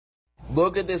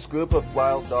Look at this group of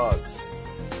wild dogs.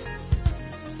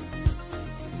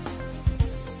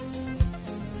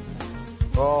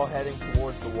 They're all heading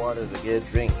towards the water to get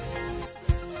a drink.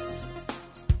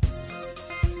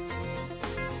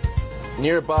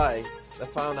 Nearby, I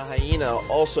found a hyena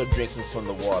also drinking from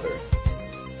the water.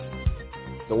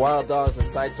 The wild dogs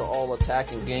decide to all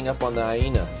attack and gang up on the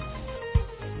hyena.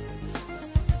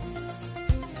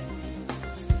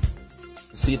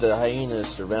 You see, the hyena is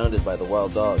surrounded by the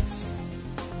wild dogs.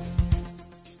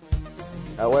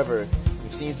 However, you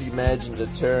seem to be managing to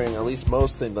deterring at least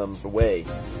most of them away.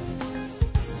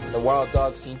 The wild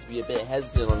dogs seem to be a bit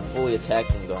hesitant on fully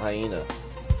attacking the hyena.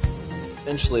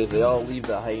 Eventually, they all leave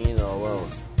the hyena alone.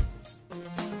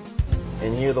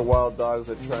 And here the wild dogs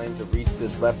are trying to reach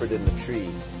this leopard in the tree.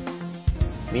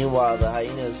 Meanwhile, the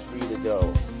hyena is free to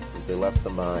go, since they left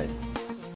them behind.